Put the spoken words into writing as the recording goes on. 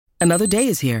Another day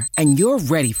is here, and you're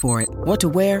ready for it. What to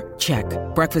wear? Check.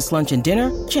 Breakfast, lunch, and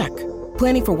dinner? Check.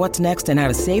 Planning for what's next and how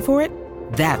to save for it?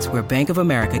 That's where Bank of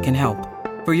America can help.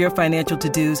 For your financial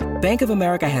to-dos, Bank of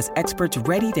America has experts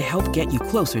ready to help get you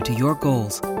closer to your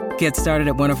goals. Get started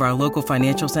at one of our local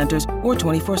financial centers or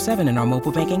 24/7 in our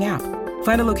mobile banking app.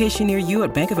 Find a location near you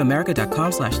at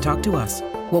bankofamerica.com/talktous.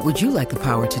 What would you like the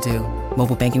power to do?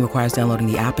 Mobile banking requires downloading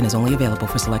the app and is only available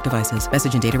for select devices.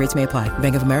 Message and data rates may apply.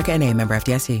 Bank of America N.A., member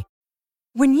FDIC.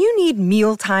 When you need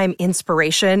mealtime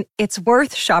inspiration, it's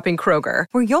worth shopping Kroger,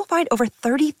 where you'll find over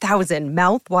 30,000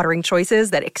 mouth-watering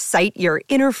choices that excite your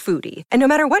inner foodie. And no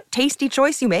matter what tasty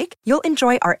choice you make, you'll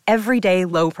enjoy our everyday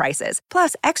low prices,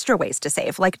 plus extra ways to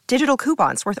save, like digital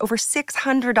coupons worth over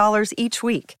 $600 each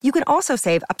week. You can also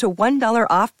save up to $1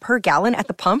 off per gallon at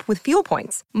the pump with fuel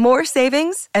points. More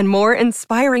savings and more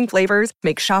inspiring flavors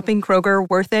make shopping Kroger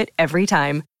worth it every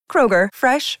time. Kroger,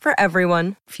 fresh for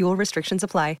everyone. Fuel restrictions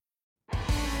apply.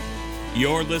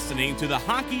 You're listening to the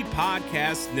Hockey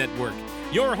Podcast Network,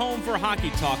 your home for hockey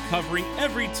talk covering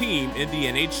every team in the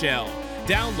NHL.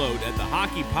 Download at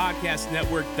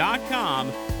thehockeypodcastnetwork.com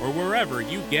or wherever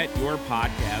you get your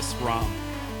podcasts from.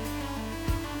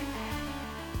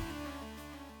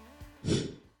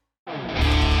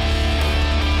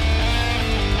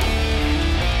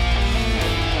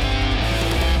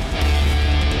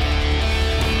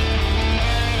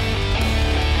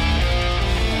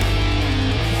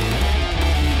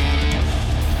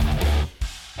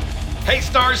 Hey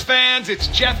Stars fans, it's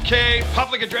Jeff Kay,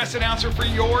 public address announcer for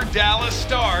your Dallas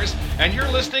Stars, and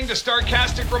you're listening to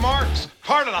Starcastic Remarks,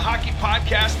 part of the Hockey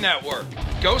Podcast Network.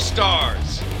 Go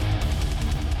Stars!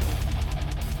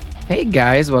 Hey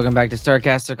guys, welcome back to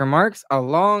Starcastic Remarks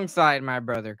alongside my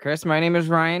brother Chris. My name is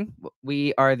Ryan.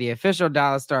 We are the official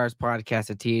Dallas Stars podcast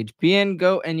at THPN.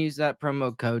 Go and use that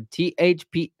promo code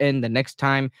THPN the next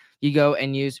time you go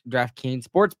and use DraftKings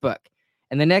Sportsbook.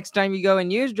 And the next time you go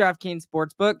and use DraftKings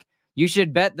Sportsbook, you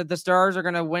should bet that the Stars are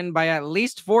going to win by at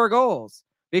least 4 goals,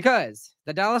 because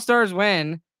the Dallas Stars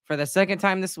win for the second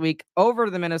time this week over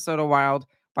the Minnesota Wild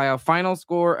by a final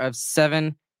score of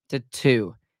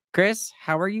 7-2. Chris,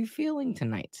 how are you feeling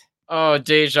tonight? Oh,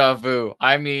 deja vu.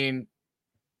 I mean,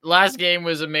 last game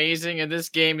was amazing, and this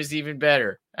game is even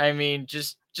better. I mean,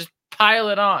 just pile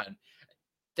it on.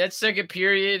 That second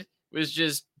period was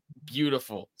just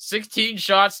beautiful. 16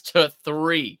 shots to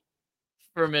 3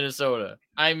 for Minnesota.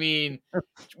 I mean,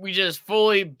 we just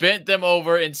fully bent them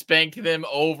over and spanked them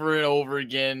over and over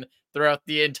again throughout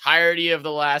the entirety of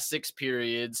the last 6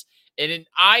 periods, and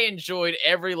I enjoyed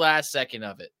every last second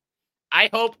of it. I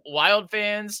hope Wild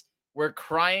fans were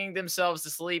crying themselves to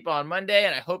sleep on Monday,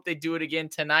 and I hope they do it again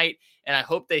tonight, and I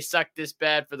hope they suck this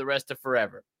bad for the rest of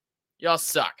forever. Y'all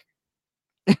suck.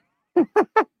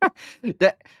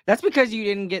 That's because you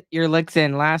didn't get your licks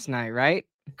in last night, right?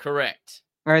 Correct.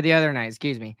 Or the other night,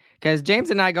 excuse me. Because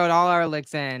James and I got all our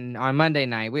licks in on Monday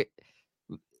night.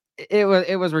 It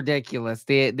was ridiculous,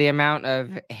 the amount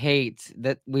of hate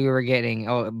that we were getting.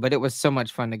 Oh, but it was so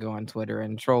much fun to go on Twitter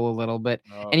and troll a little bit.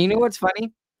 Oh, and you know what's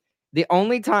funny? The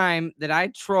only time that I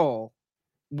troll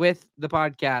with the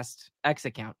podcast X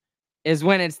account is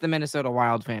when it's the Minnesota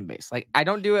Wild fan base. Like, I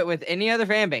don't do it with any other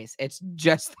fan base. It's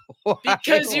just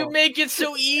because you make it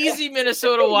so easy,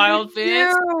 Minnesota Wild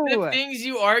fans. The things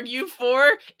you argue for,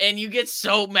 and you get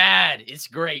so mad. It's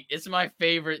great. It's my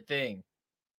favorite thing.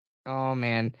 Oh,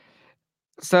 man.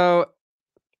 So,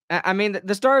 I mean,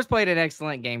 the Stars played an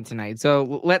excellent game tonight.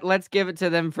 So let's give it to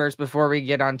them first before we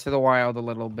get onto the Wild a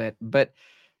little bit. But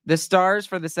the Stars,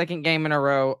 for the second game in a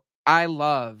row, I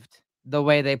loved the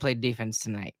way they played defense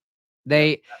tonight.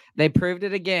 They proved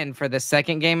it again for the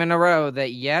second game in a row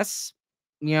that, yes,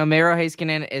 you know, Miro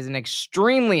Heiskanen is an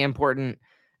extremely important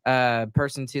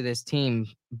person to this team,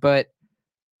 but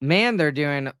man, they're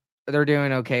doing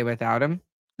okay without him.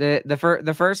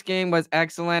 The first game was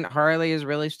excellent. Harley is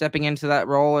really stepping into that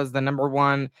role as the number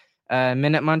 1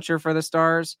 minute muncher for the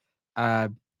Stars.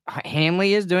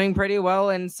 Hanley is doing pretty well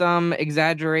in some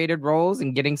exaggerated roles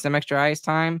and getting some extra ice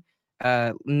time.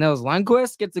 Nils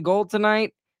Lundkvist gets a goal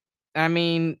tonight. I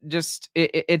mean, just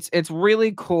it's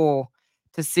really cool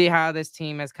to see how this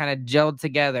team has kind of gelled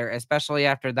together, especially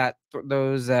after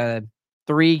those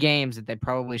 3 games that they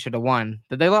probably should have won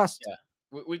that they lost. Yeah.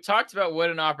 We talked about what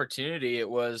an opportunity it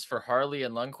was for Harley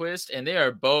and Lundkvist, and they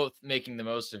are both making the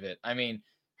most of it. I mean,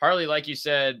 Harley, like you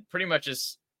said, pretty much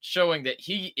is showing that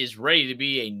he is ready to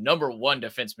be a number 1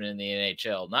 defenseman in the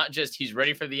NHL. Not just he's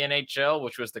ready for the NHL,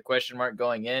 which was the question mark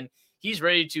going in. He's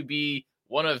ready to be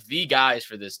one of the guys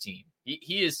for this team.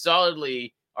 He is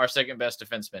solidly our second best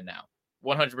defenseman now,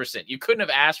 100%. You couldn't have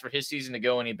asked for his season to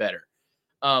go any better.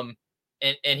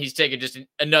 and he's taken just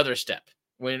another step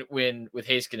when with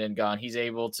Heiskanen gone. He's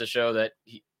able to show that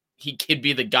he could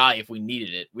be the guy if we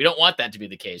needed it. We don't want that to be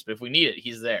the case, but if we need it,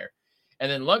 he's there.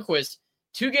 And then Lundqvist,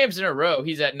 2 games in a row,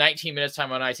 he's at 19 minutes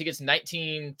time on ice. He gets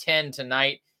 19-10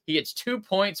 tonight. He gets 2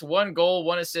 points, 1 goal,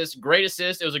 1 assist. Great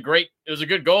assist. It was a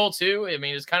good goal too. I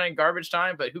mean, it's kind of garbage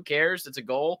time, but who cares? It's a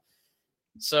goal.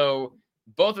 So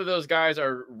both of those guys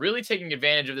are really taking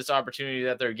advantage of this opportunity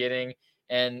that they're getting.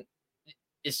 And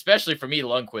especially for me,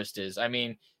 Lundqvist is. I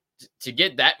mean, to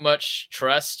get that much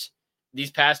trust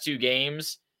these past 2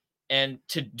 games and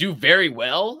to do very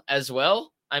well as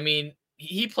well. I mean,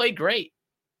 he played great.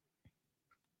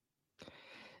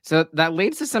 So that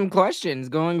leads to some questions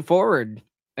going forward.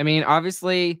 I mean,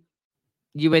 obviously,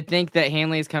 you would think that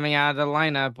Hanley is coming out of the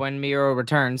lineup when Miro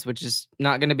returns, which is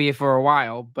not going to be for a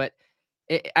while. But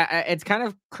it's kind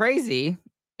of crazy,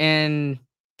 and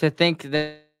to think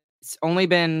that it's only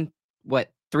been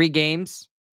 3 games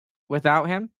without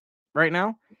him right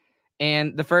now.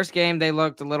 And the first game they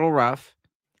looked a little rough,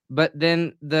 but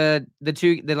then the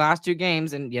last 2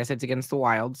 games, and yes, it's against the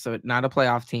Wild, so it's not a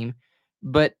playoff team,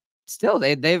 but still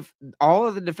they've all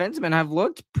of the defensemen have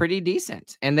looked pretty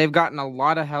decent, and they've gotten a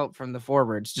lot of help from the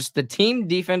forwards. Just the team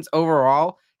defense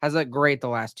overall has looked great the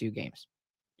last 2 games.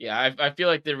 Yeah, I feel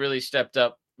like they really stepped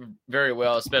up very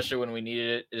well, especially when we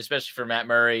needed it, especially for Matt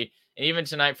Murray. And even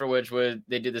tonight for Wedgwood,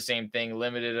 they did the same thing,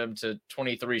 limited him to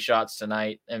 23 shots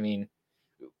tonight. I mean,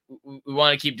 we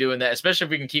want to keep doing that, especially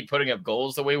if we can keep putting up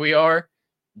goals the way we are.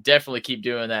 Definitely keep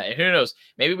doing that. And who knows,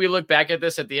 maybe we look back at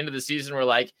this at the end of the season, we're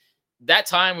like, that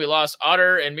time we lost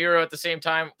Otter and Miro at the same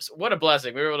time. What a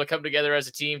blessing. We were able to come together as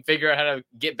a team, figure out how to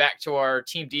get back to our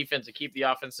team defense and keep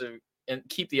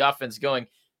the offense going.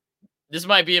 This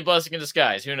might be a blessing in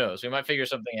disguise. Who knows? We might figure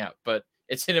something out, but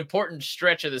it's an important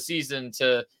stretch of the season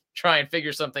to try and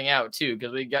figure something out too,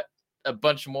 because we got a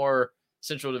bunch more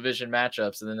Central Division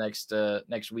matchups in the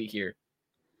next week here.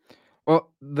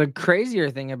 Well, the crazier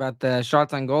thing about the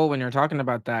shots on goal when you're talking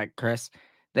about that, Chris,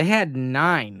 they had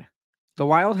 9. The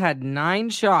Wild had 9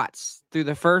 shots through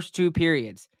the first 2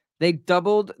 periods. They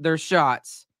doubled their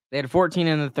shots. They had 14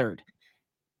 in the third.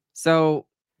 So,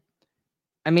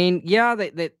 I mean, yeah,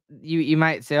 you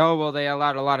might say, oh, well, they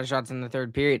allowed a lot of shots in the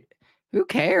third period. Who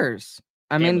cares?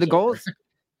 I mean, the goals,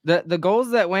 the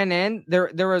goals that went in,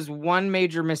 there was one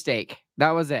major mistake.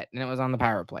 That was it, and it was on the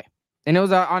power play. And it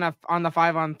was on the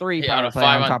 5-on-3 power play.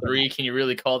 On a 5-on-3, can you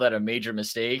really call that a major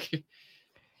mistake?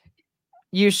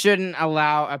 You shouldn't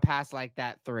allow a pass like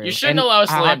that through. You shouldn't allow a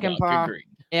slam dunk. Agreed.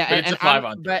 Yeah, but it's a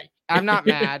 5-on-3. But I'm not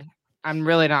mad. I'm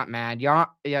really not mad.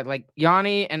 Like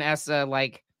Yanni and Essa,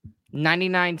 like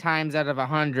 99 times out of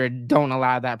 100, don't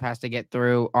allow that pass to get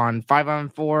through on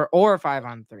 5-on-4 or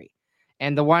 5-on-3.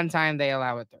 And the one time they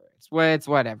allow it through, it's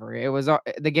whatever. It was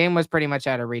the game was pretty much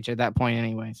out of reach at that point,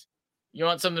 anyways. You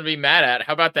want something to be mad at?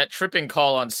 How about that tripping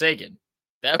call on Seguin?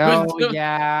 The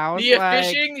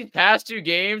officiating these past 2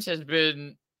 games has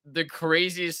been the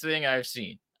craziest thing I've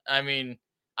seen. I mean,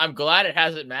 I'm glad it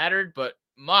hasn't mattered, but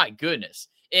my goodness.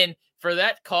 And for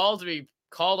that call to be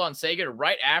called on Seguin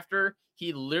right after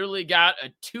he literally got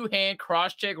a 2-hand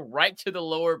cross check right to the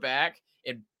lower back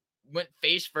and went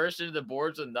face first into the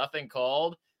boards with nothing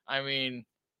called. I mean,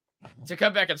 to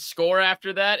come back and score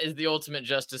after that is the ultimate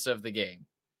justice of the game.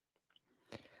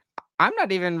 I'm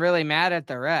not even really mad at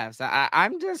the refs.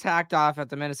 I'm just hacked off at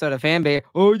the Minnesota fan base.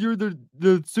 Oh, you're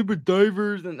the super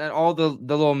divers and all the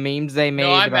little memes they made.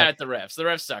 No, I'm mad at the refs. The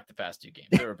refs sucked the past 2 games.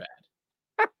 They were bad.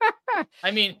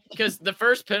 I mean, because the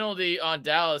first penalty on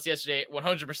Dallas yesterday,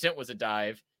 100% was a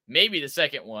dive. Maybe the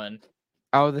second one.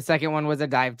 Oh, the second one was a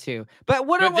dive too. But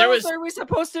what else are we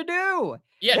supposed to do?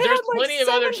 Yeah, there's plenty of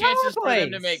other chances for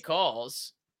them to make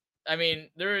calls. I mean,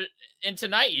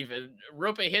 tonight even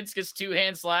Rope Hintz gets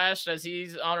 2-hand slashed as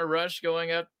he's on a rush going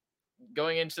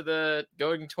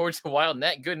towards the Wild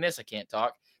net. Goodness, I can't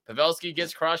talk. Pavelski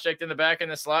gets cross-checked in the back in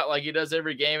the slot like he does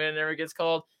every game and it never gets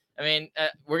called. I mean,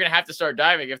 we're going to have to start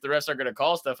diving if the refs are going to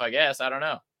call stuff, I guess. I don't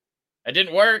know. It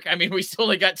didn't work. I mean, we still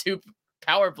only got 2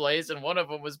 power plays, and one of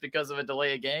them was because of a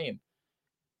delay of game.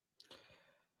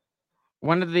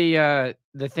 One of the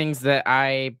things that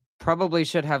I probably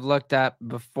should have looked up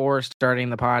before starting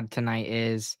the pod tonight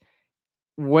is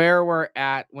where we're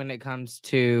at when it comes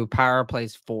to power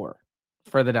plays for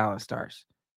the Dallas Stars.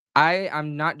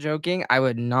 I'm not joking. I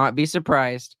would not be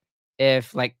surprised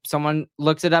if like someone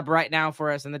looks it up right now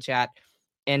for us in the chat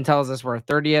and tells us we're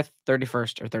 30th,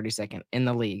 31st, or 32nd in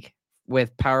the league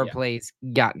with power plays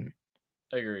gotten.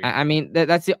 I agree. I mean,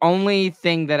 that's the only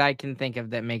thing that I can think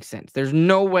of that makes sense. There's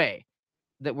no way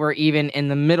that we're even in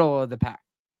the middle of the pack.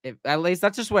 At least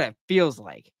that's just what it feels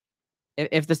like.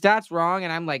 If the stats wrong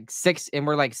and I'm like 6 and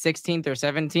we're like 16th or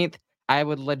 17th, I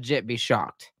would legit be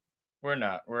shocked. We're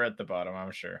not. We're at the bottom,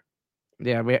 I'm sure.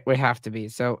 Yeah, we have to be.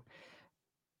 So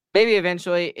maybe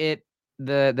eventually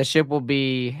the ship will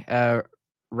be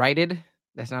righted.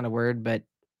 That's not a word, but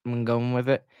I'm going with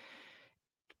it.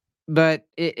 But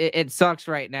it sucks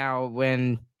right now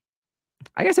when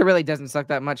I guess it really doesn't suck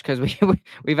that much because we've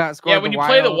outscored. Yeah, when you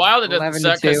play the Wild, it doesn't 11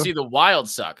 suck to 2. because see the Wild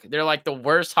suck. They're like the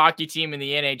worst hockey team in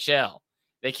the NHL.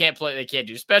 They can't play. They can't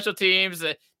do special teams.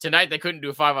 Tonight they couldn't do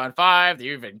a 5-on-5. They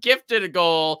even gifted a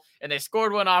goal and they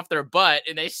scored one off their butt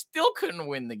and they still couldn't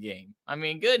win the game. I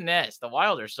mean, goodness, the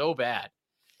Wild are so bad.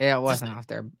 Yeah, it wasn't off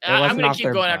there. I'm going to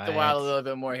keep going after the Wild a little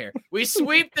bit more here. We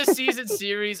sweep the season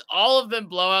series, all of them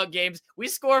blowout games. We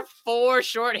score 4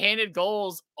 shorthanded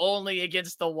goals only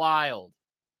against the Wild.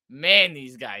 Man,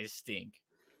 these guys stink.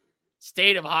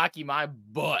 State of hockey, my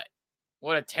butt.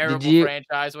 What a terrible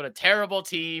franchise. What a terrible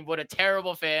team. What a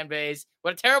terrible fan base.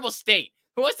 What a terrible state.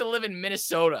 Who wants to live in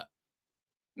Minnesota?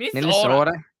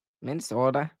 Minnesota.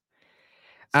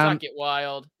 Suck it,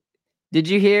 Wild. Did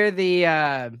you hear the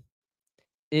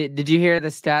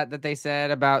stat that they said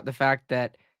about the fact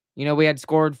that, we had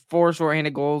scored 4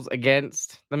 shorthanded goals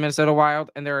against the Minnesota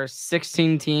Wild, and there are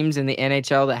 16 teams in the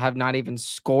NHL that have not even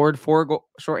scored 4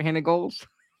 shorthanded goals?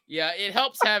 Yeah, it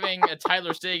helps having a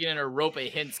Tyler Seguin and a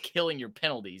Roope Hintz killing your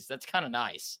penalties. That's kind of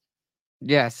nice.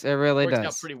 Yes, it really does. Works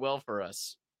out pretty well for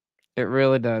us. It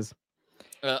really does.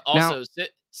 Also,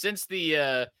 since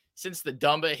the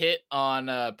Dumba hit on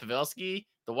Pavelski,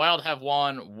 the Wild have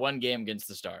won 1 game against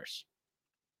the Stars.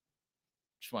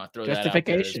 Just want to throw that out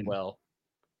there as well.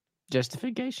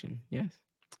 Justification, yes.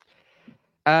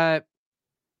 I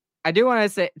do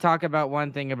want to talk about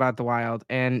one thing about the Wild,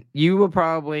 and you will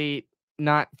probably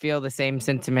not feel the same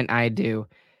sentiment I do.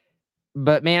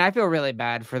 But man, I feel really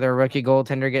bad for their rookie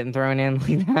goaltender getting thrown in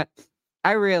like that.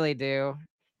 I really do.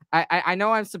 I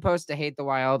know I'm supposed to hate the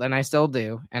Wild, and I still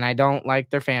do, and I don't like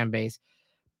their fan base.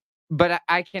 But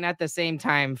I can at the same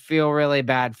time feel really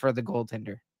bad for the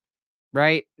goaltender.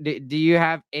 Right? Do you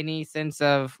have any sense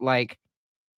of like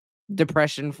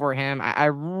depression for him? I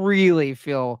really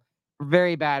feel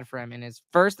very bad for him in his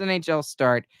first NHL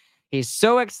start. He's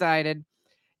so excited,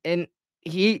 and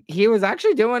he was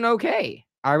actually doing okay.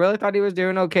 I really thought he was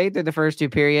doing okay through the first 2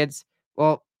 periods.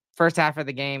 Well, first half of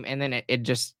the game, and then it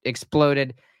just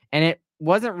exploded. And it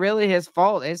wasn't really his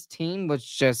fault. His team was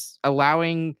just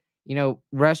allowing,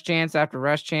 rush chance after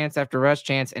rush chance after rush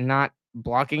chance and not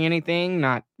blocking anything,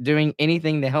 not doing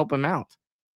anything to help him out.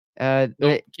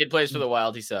 Kid plays for the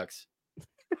Wild. He sucks.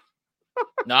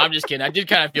 No, I'm just kidding. I did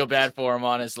kind of feel bad for him,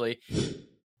 honestly.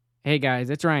 Hey guys,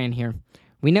 it's Ryan here.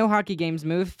 We know hockey games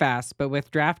move fast, but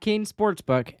with DraftKings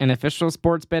Sportsbook, an official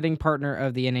sports betting partner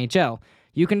of the NHL,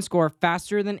 you can score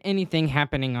faster than anything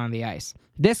happening on the ice.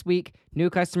 This week, new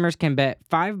customers can bet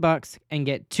 $5 and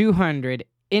get $200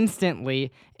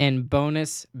 instantly in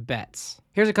bonus bets.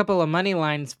 Here's a couple of money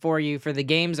lines for you for the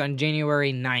games on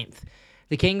January 9th.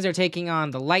 The Kings are taking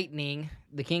on the Lightning.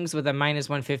 The Kings with a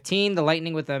 -115, the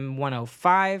Lightning with a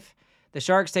 105. The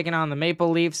Sharks taking on the Maple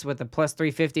Leafs with a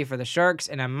 +350 for the Sharks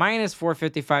and a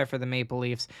 -455 for the Maple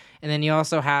Leafs. And then you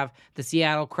also have the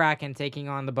Seattle Kraken taking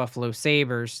on the Buffalo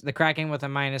Sabres. The Kraken with a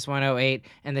 -108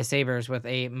 and the Sabres with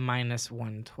a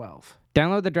 -112.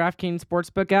 Download the DraftKings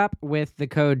Sportsbook app with the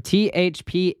code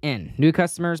THPN. New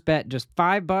customers bet just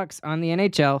 $5 on the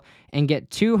NHL and get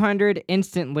 $200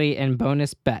 instantly in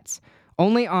bonus bets.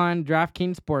 Only on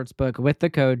DraftKings Sportsbook with the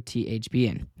code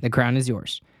THPN. The crown is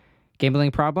yours.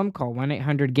 Gambling problem? Call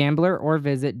 1-800-GAMBLER or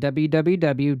visit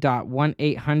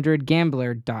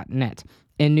www.1800gambler.net.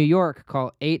 In New York,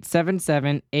 call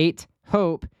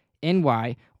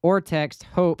 877-8-HOPE-NY or text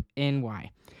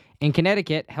HOPE-NY. In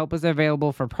Connecticut, help is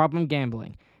available for problem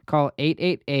gambling. Call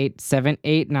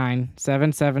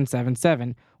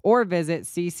 888-789-7777 or visit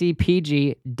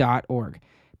ccpg.org.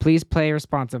 Please play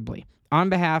responsibly. On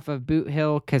behalf of Boot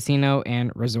Hill Casino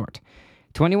and Resort.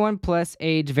 21 plus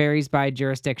age varies by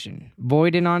jurisdiction.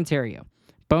 Void in Ontario.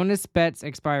 Bonus bets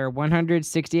expire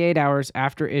 168 hours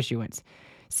after issuance.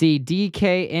 See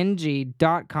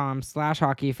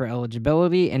dkng.com/hockey for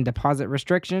eligibility and deposit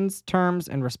restrictions, terms,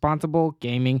 and responsible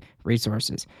gaming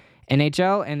resources.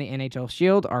 NHL and the NHL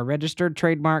Shield are registered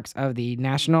trademarks of the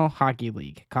National Hockey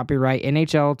League. Copyright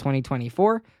NHL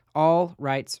 2024. All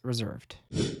rights reserved.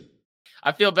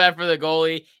 I feel bad for the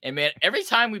goalie. And, man, every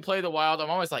time we play the Wild,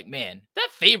 I'm always like, man, that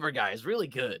Faber guy is really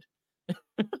good.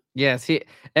 Yes.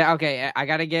 Okay, I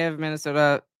got to give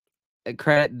Minnesota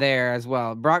credit there as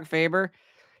well. Brock Faber,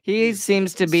 he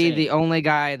seems to be the only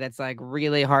guy that's, like,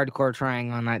 really hardcore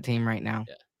trying on that team right now.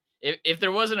 Yeah. If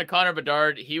there wasn't a Connor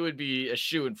Bedard, he would be a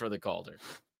shoo-in for the Calder.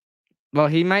 Well,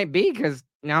 he might be because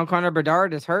now Connor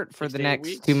Bedard is hurt for the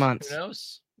next 2 months. Who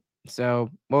knows? So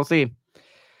we'll see.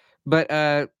 But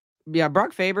yeah,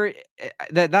 Brock Faber,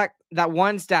 that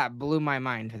one stat blew my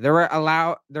mind.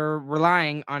 They're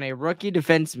relying on a rookie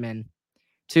defenseman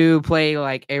to play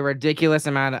like a ridiculous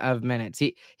amount of minutes.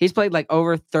 He's played like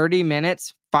over 30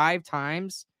 minutes 5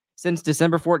 times since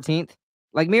December 14th.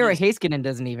 Like Miro Heiskanen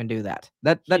doesn't even do that.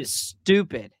 That's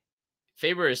stupid.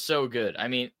 Faber is so good. I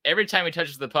mean, every time he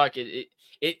touches the puck,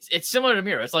 it's similar to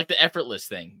Miro. It's like the effortless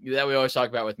thing that we always talk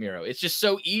about with Miro. It's just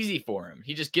so easy for him.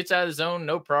 He just gets out of the zone,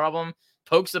 no problem.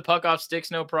 Pokes the puck off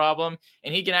sticks, no problem.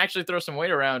 And he can actually throw some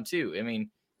weight around too. I mean,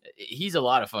 he's a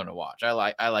lot of fun to watch. I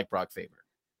like Brock Faber.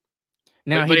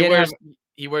 Now but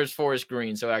he wears forest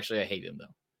green, so actually I hate him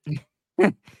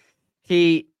though.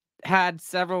 He had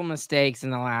several mistakes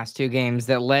in the last 2 games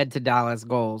that led to Dallas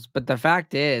goals. But the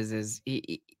fact is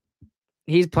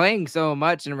he's playing so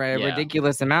much in a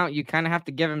ridiculous amount. You kind of have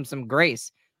to give him some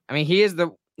grace. I mean, he is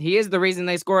the reason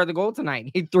they scored the goal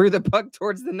tonight. He threw the puck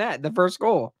towards the net, the first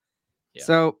goal. Yeah.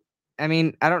 So, I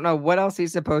mean, I don't know what else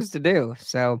he's supposed to do.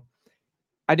 So,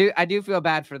 I do feel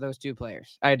bad for those 2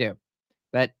 players. I do.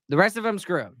 But the rest of them,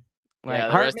 screw him. Like, yeah,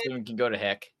 the rest of them can go to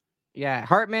heck. Yeah,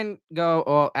 Hartman go.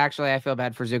 Well, actually, I feel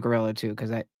bad for Zuccarello too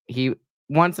because he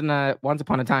once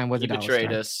upon a time was a Dallas betrayed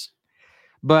star. Us.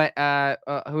 But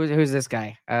who's this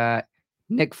guy?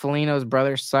 Nick Foligno's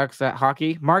brother sucks at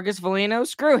hockey. Marcus Foligno,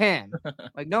 screw him.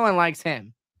 Like no one likes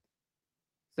him.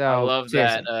 So I love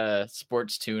that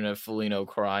sports tune of Foligno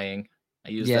crying. I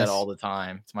use that all the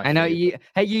time. It's my know favorite.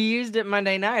 you used it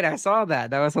Monday night. I saw that.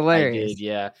 That was hilarious. I did,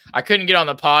 yeah. I couldn't get on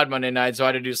the pod Monday night, so I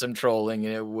had to do some trolling,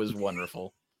 and it was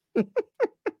wonderful.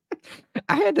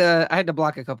 I had to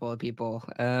block a couple of people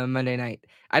Monday night.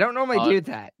 I don't normally do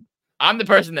that. I'm the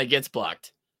person that gets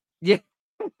blocked. Yeah.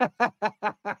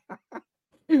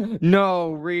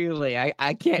 No, really.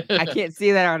 I can't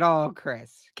see that at all,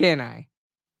 Chris. Can I?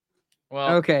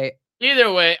 Well, okay.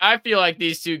 Either way, I feel like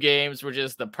these 2 games were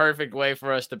just the perfect way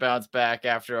for us to bounce back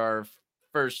after our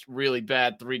first really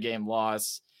bad 3-game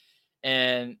loss.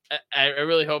 And I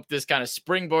really hope this kind of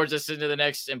springboards us into the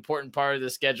next important part of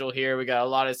the schedule here. We got a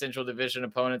lot of Central Division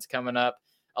opponents coming up.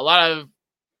 A lot of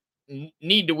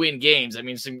need to win games. I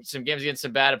mean, some games against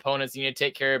some bad opponents. You need to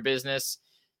take care of business.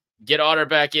 Get Otter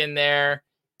back in there.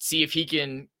 See if he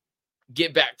can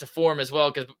get back to form as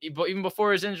well. Because even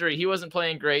before his injury, he wasn't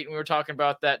playing great. And we were talking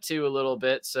about that too a little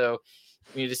bit. So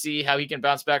we need to see how he can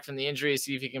bounce back from the injury,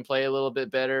 see if he can play a little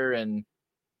bit better, and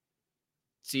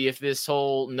see if this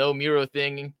whole no Miro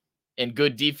thing and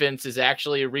good defense is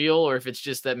actually real or if it's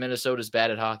just that Minnesota's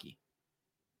bad at hockey.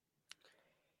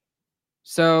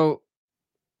 So,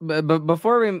 but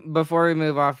before we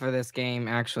move off of this game,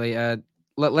 actually,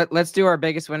 let's do our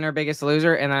biggest winner, biggest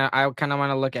loser, and I kind of want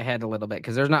to look ahead a little bit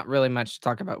because there's not really much to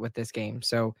talk about with this game.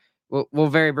 So we'll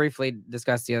very briefly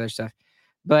discuss the other stuff.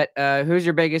 But who's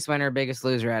your biggest winner, biggest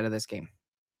loser out of this game?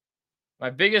 My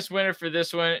biggest winner for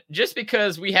this one, just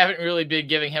because we haven't really been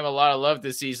giving him a lot of love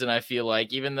this season, I feel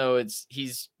like, even though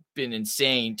he's been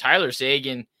insane. Tyler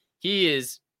Seguin, he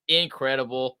is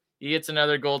incredible. He gets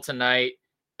another goal tonight,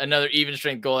 another even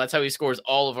strength goal. That's how he scores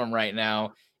all of them right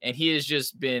now. And he has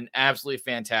just been absolutely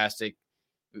fantastic.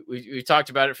 We've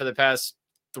talked about it for the past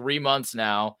 3 months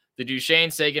now. The Duchesne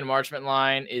Seguin Marchment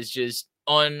line is just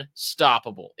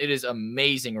unstoppable. It is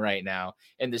amazing right now.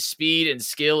 And the speed and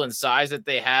skill and size that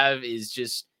they have is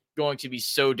just going to be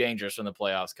so dangerous when the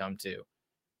playoffs come too.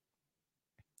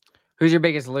 Who's your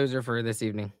biggest loser for this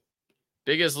evening?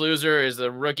 Biggest loser is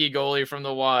the rookie goalie from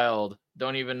the Wild.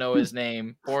 Don't even know his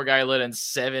name. Poor guy let in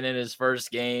 7 in his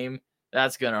first game.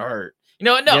 That's going to hurt. You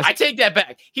know what? No, yes. I take that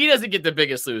back. He doesn't get the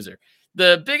biggest loser.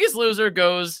 The biggest loser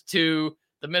goes to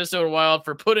the Minnesota Wild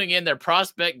for putting in their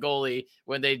prospect goalie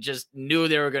when they just knew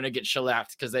they were going to get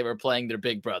shellacked because they were playing their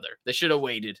big brother. They should have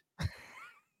waited.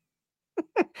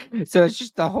 So it's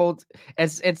just the whole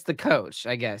it's the coach,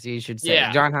 I guess you should say.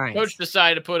 Yeah. John Hines. Coach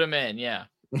decided to put him in. Yeah.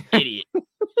 Idiot.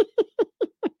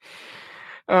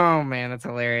 Oh man, that's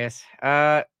hilarious.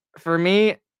 For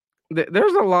me,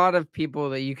 there's a lot of people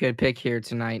that you could pick here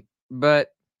tonight, but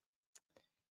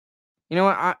you know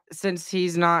what? Since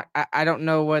he's not, I don't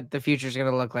know what the future is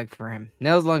going to look like for him.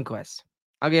 Nils Lundqvist.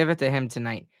 I'll give it to him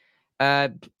tonight.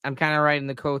 I'm kind of riding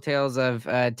the coattails of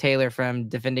Taylor from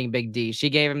Defending Big D. She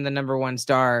gave him the #1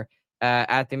 star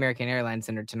at the American Airlines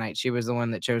Center tonight. She was the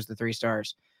one that chose the 3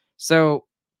 stars. So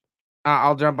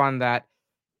I'll jump on that.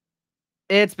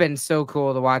 It's been so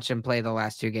cool to watch him play the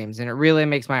last 2 games, and it really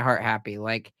makes my heart happy.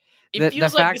 Like it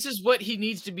feels like this is what he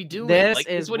needs to be doing. This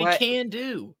is what he can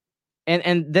do.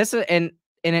 And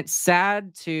and it's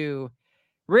sad to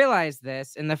realize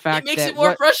this in the fact It makes that it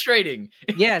more frustrating.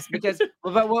 yes, because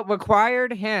but what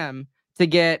required him to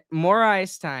get more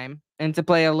ice time and to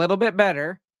play a little bit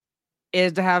better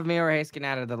is to have Miro Heiskanen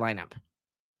out of the lineup.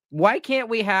 Why can't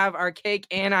we have our cake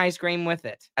and ice cream with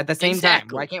it at the same time?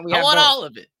 Why can't we have I want both? all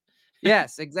of it.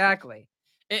 Yes, exactly.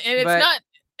 And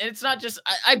it's not just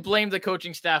I blame the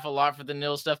coaching staff a lot for the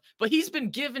nil stuff, but he's been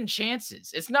given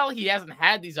chances. It's not like he hasn't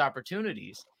had these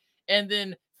opportunities. And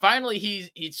then finally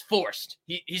he's forced.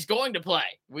 He's going to play.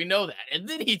 We know that. And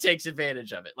then he takes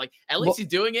advantage of it. Like at least he's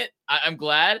doing it. I'm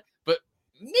glad. But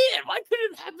man, why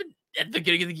couldn't it happen at the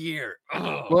beginning of the year?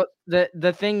 Ugh. Well,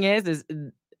 the thing is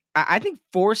I think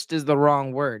forced is the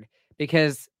wrong word,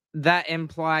 because that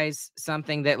implies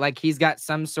something that like he's got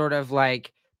some sort of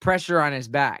like pressure on his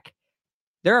back.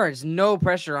 There is no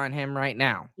pressure on him right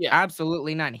now. Yeah.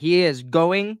 Absolutely none. He is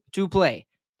going to play.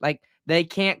 Like they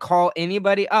can't call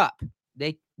anybody up.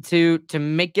 They to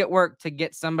make it work to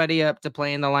get somebody up to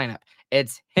play in the lineup.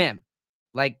 It's him.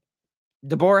 Like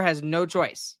DeBoer has no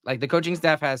choice. Like the coaching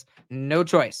staff has no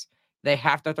choice. They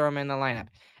have to throw him in the lineup.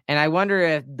 And I wonder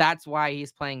if that's why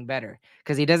he's playing better,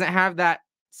 because he doesn't have that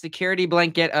security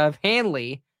blanket of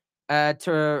Hanley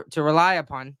to rely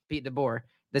upon, Pete DeBoer.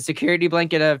 The security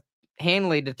blanket of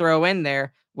Hanley to throw in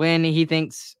there when he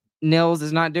thinks Nils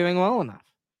is not doing well enough.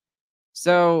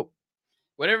 So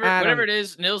whatever it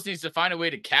is, Nils needs to find a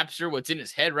way to capture what's in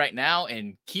his head right now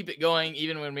and keep it going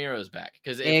even when Miro's back.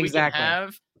 Because if we can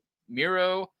have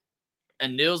Miro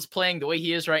and Nils playing the way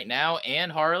he is right now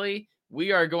and Harley,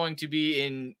 we are going to be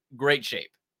in great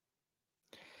shape.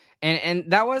 And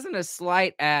that wasn't a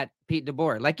slight at Pete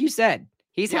DeBoer. Like you said,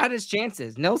 he's had his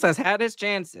chances. Nils has had his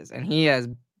chances, and he has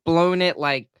blown it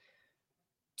like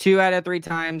 2 out of 3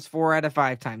 times, 4 out of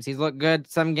 5 times. He's looked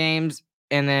good some games,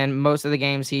 and then most of the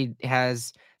games he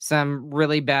has some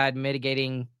really bad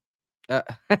mitigating.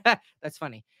 That's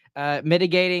funny.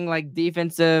 Mitigating like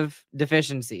defensive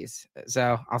deficiencies.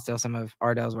 So I'll steal some of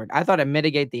Ardell's word. I thought it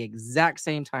mitigate the exact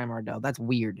same time, Ardell. That's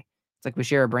weird. It's like we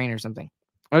share a brain or something.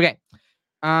 Okay.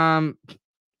 But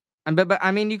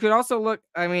I mean, you could also look.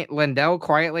 I mean, Lindell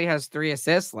quietly has 3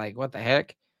 assists. Like what the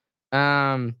heck?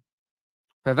 Pavelski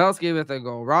with a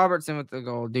goal. Robertson with the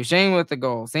goal. Duchesne with the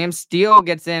goal. Sam Steele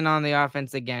gets in on the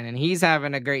offense again, and he's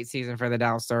having a great season for the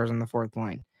Dallas Stars on the 4th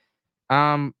line.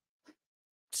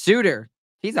 Suter.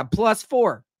 He's a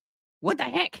 +4. What the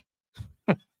heck?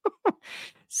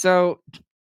 So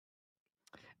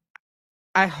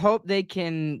I hope they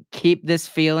can keep this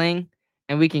feeling,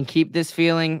 and we can keep this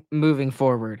feeling moving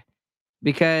forward,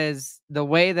 because the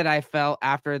way that I felt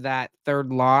after that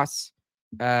 3rd loss,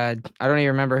 I don't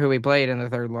even remember who we played in the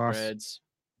 3rd loss.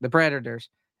 The Predators.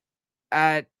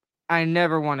 I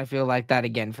never want to feel like that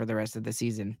again for the rest of the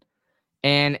season.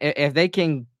 And if they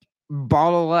can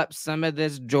bottle up some of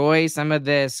this joy, some of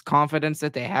this confidence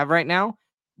that they have right now,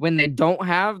 when they don't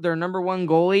have their number 1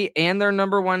 goalie and their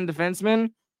number 1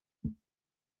 defenseman,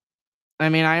 I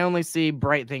mean, I only see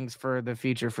bright things for the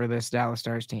future for this Dallas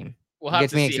Stars team. We'll have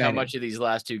to see how much of these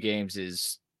last 2 games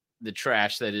is the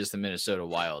trash that is the Minnesota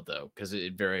Wild, though, because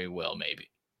it very well may be.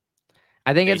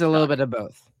 I think it's a little bit of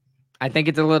both. I think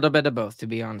it's a little bit of both, to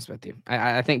be honest with you.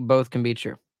 I think both can be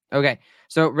true. Okay,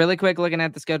 so really quick, looking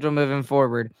at the schedule moving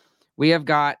forward, we have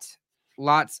got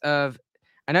lots of,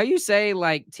 I know you say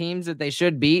like teams that they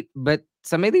should beat, but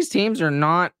some of these teams are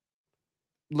not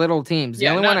little teams. The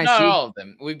only one I see, not all of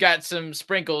them. We've got some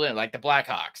sprinkled in, like the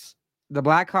Blackhawks. The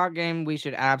Blackhawk game, we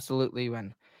should absolutely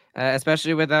win,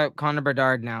 especially without Connor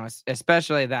Bedard now,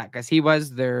 especially that, because he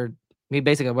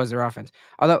basically was their offense.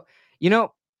 Although,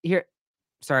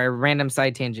 random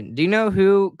side tangent. Do you know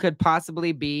who could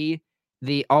possibly be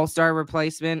the all-star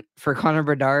replacement for Connor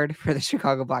Bedard for the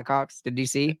Chicago Blackhawks? Did you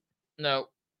see? No.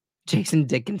 Jason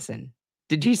Dickinson.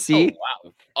 Did you see? Oh,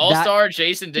 wow. All-star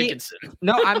Jason Dickinson.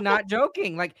 No, I'm not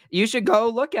joking. Like, you should go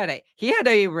look at it. He had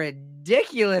a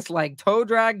ridiculous, like, toe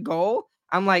drag goal.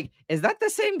 I'm like, is that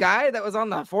the same guy that was on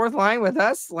the 4th line with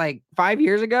us, like, 5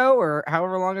 years ago or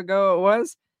however long ago it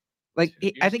was? Like,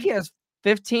 I think he has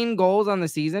 15 goals on the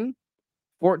season.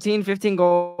 15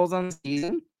 goals on the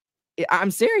season.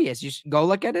 I'm serious. You should go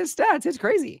look at his stats. It's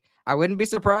crazy. I wouldn't be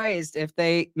surprised if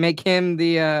they make him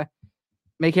the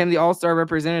all-star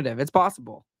representative. It's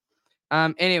possible.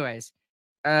 Anyways,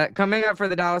 coming up for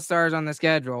the Dallas Stars on the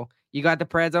schedule, you got the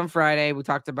Preds on Friday. We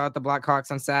talked about the Blackhawks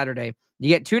on Saturday. You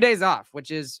get 2 days off, which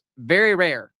is very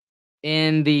rare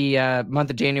in the month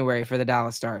of January for the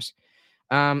Dallas Stars.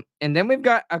 And then we've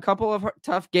got a couple of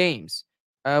tough games.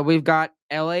 We've got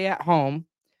LA at home.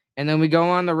 And then we go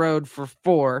on the road for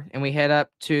 4, and we head up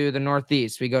to the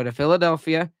Northeast. We go to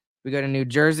Philadelphia, we go to New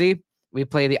Jersey, we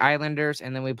play the Islanders,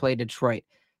 and then we play Detroit.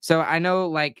 So I know,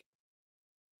 like,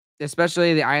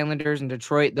 especially the Islanders and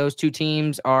Detroit, those two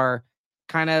teams are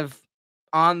kind of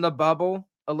on the bubble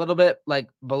a little bit, like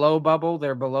below bubble.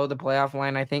 They're below the playoff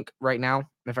line, I think, right now,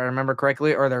 if I remember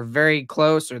correctly, or they're very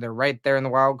close, or they're right there in the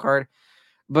wild card.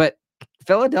 But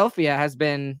Philadelphia has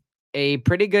been a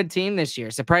pretty good team this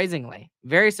year, surprisingly,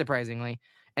 very surprisingly.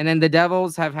 And then the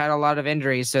Devils have had a lot of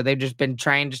injuries, so they've just been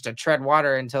trying just to tread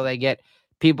water until they get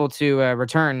people to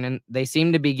return, and they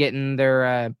seem to be getting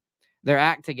their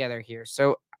act together here.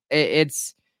 So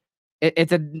it's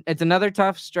another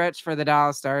tough stretch for the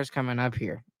Dallas Stars coming up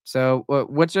here. So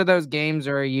which of those games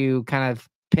are you kind of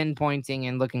pinpointing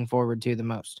and looking forward to the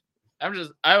most? I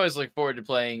always look forward to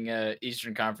playing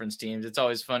Eastern Conference teams. It's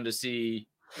always fun to see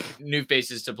new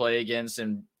faces to play against,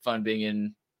 and fun being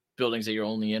in buildings that you're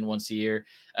only in once a year.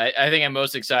 I think I'm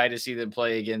most excited to see them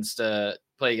play against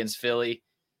Philly.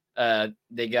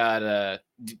 They got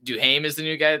Duhaime is the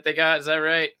new guy that they got. Is that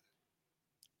right?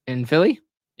 In Philly?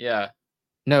 Yeah.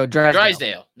 No,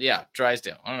 Drysdale. Yeah,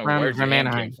 Drysdale. I don't know where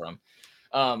Duhaime came from.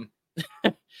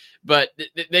 But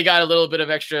they got a little bit of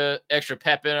extra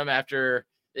pep in them after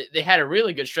they had a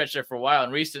really good stretch there for a while,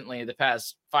 and recently the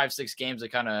past 5-6 games they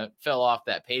kind of fell off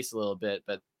that pace a little bit,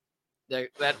 but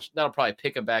that'll probably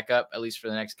pick them back up, at least for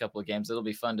the next couple of games. It'll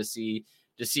be fun to see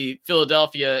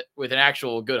Philadelphia with an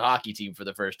actual good hockey team for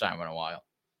the first time in a while.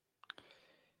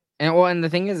 And the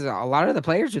thing is, a lot of the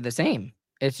players are the same.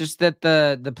 It's just that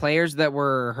the players that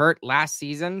were hurt last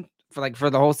season for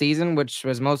the whole season, which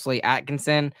was mostly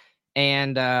Atkinson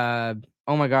and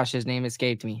oh my gosh, his name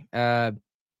escaped me. Sean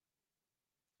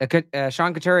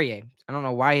Couturier. I don't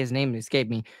know why his name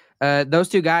escaped me. Those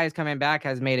two guys coming back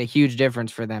has made a huge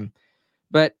difference for them.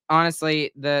 But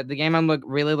honestly, the game I'm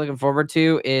really looking forward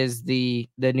to is the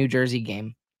New Jersey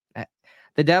game.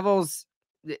 The Devils,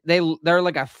 they're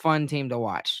like a fun team to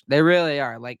watch. They really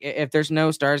are. Like, if there's no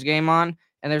Stars game on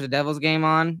and there's a Devils game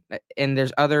on, and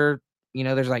there's other,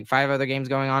 there's like 5 other games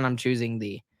going on, I'm choosing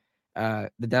the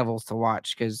Devils to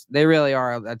watch, because they really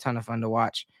are a ton of fun to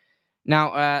watch.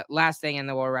 Now, last thing, and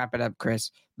then we'll wrap it up,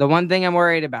 Chris. The one thing I'm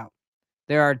worried about,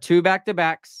 there are 2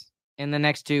 back-to-backs in the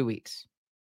next 2 weeks.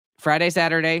 Friday,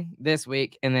 Saturday this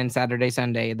week, and then Saturday,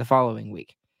 Sunday the following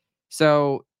week.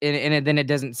 So, then it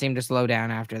doesn't seem to slow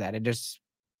down after that. It just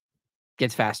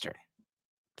gets faster.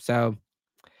 So,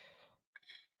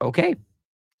 okay.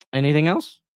 Anything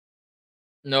else?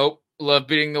 Nope. Love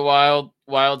beating the Wild.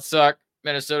 Wild suck.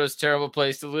 Minnesota's a terrible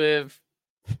place to live.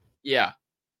 Yeah.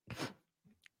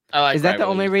 I like. Is that the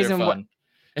only reason?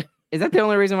 Is that the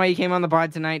only reason why you came on the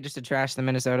pod tonight, just to trash the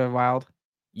Minnesota Wild?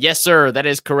 Yes, sir. That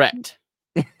is correct.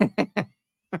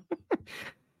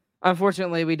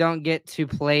 Unfortunately, we don't get to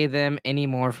play them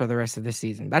anymore for the rest of the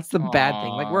season. That's the bad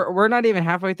thing. Like, we're not even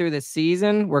halfway through the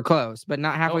season. We're close, but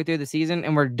not halfway through the season,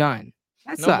 and we're done.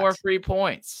 That sucks. No more free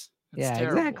points. That's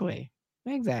terrible.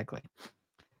 Exactly.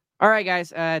 All right,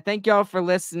 guys. Thank y'all for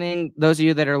listening. Those of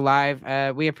you that are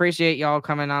live, we appreciate y'all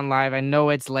coming on live. I know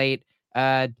it's late.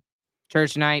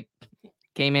 Church night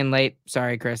came in late.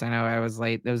 Sorry, Chris. I know I was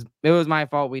late. It was my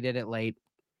fault. We did it late,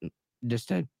 just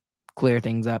to clear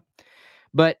things up.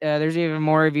 But there's even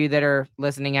more of you that are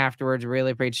listening afterwards.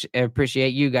 Really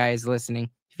appreciate you guys listening.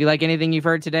 If you like anything you've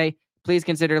heard today, please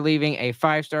consider leaving a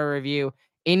 5-star review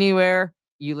anywhere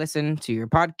you listen to your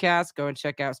podcast. Go and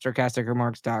check out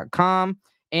sarcasticremarks.com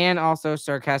and also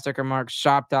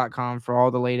sarcasticremarksshop.com for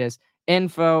all the latest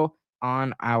info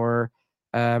on our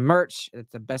merch.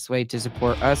 It's the best way to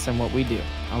support us and what we do.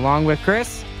 Along with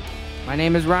Chris, my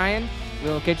name is Ryan.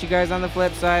 We'll catch you guys on the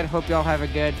flip side. Hope y'all have a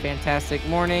good, fantastic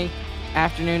morning,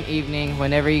 afternoon, evening,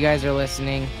 whenever you guys are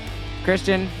listening.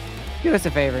 Christian, do us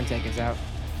a favor and take us out.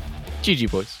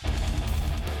 GG, boys.